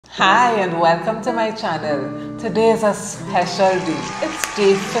Hi and welcome to my channel. Today is a special day. It's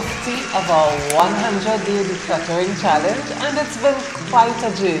day 50 of our 100-day decluttering challenge and it's been quite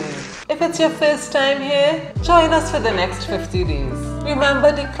a journey. If it's your first time here, join us for the next 50 days.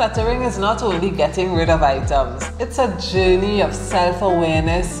 Remember, decluttering is not only getting rid of items, it's a journey of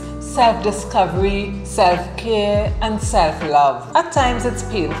self-awareness, self-discovery, self-care and self-love. At times it's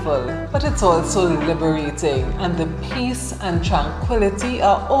painful, but it's also liberating, and the peace and tranquility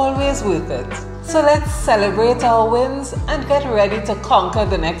are always worth it. So let's celebrate our wins and get ready to conquer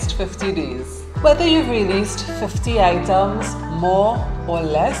the next 50 days. Whether you've released 50 items, more or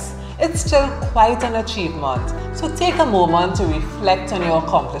less, it's still quite an achievement. So take a moment to reflect on your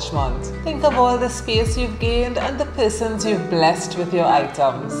accomplishment. Think of all the space you've gained and the persons you've blessed with your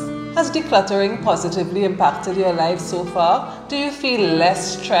items. Has decluttering positively impacted your life so far? Do you feel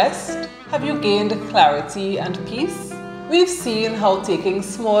less stressed? Have you gained clarity and peace? We've seen how taking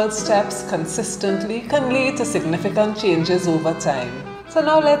small steps consistently can lead to significant changes over time. So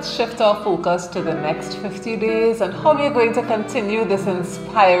now let's shift our focus to the next 50 days and how we're going to continue this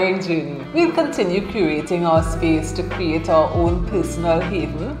inspiring journey. We'll continue curating our space to create our own personal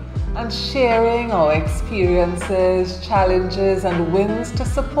haven and sharing our experiences, challenges and wins to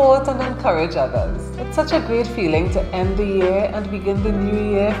support and encourage others. It's such a great feeling to end the year and begin the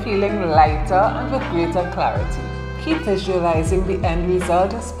new year feeling lighter and with greater clarity. Keep visualizing the end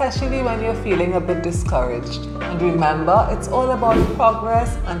result, especially when you're feeling a bit discouraged. And remember, it's all about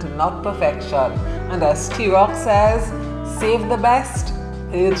progress and not perfection. And as T-Rock says, save the best,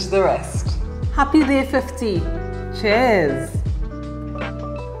 purge the rest. Happy day 50. Cheers!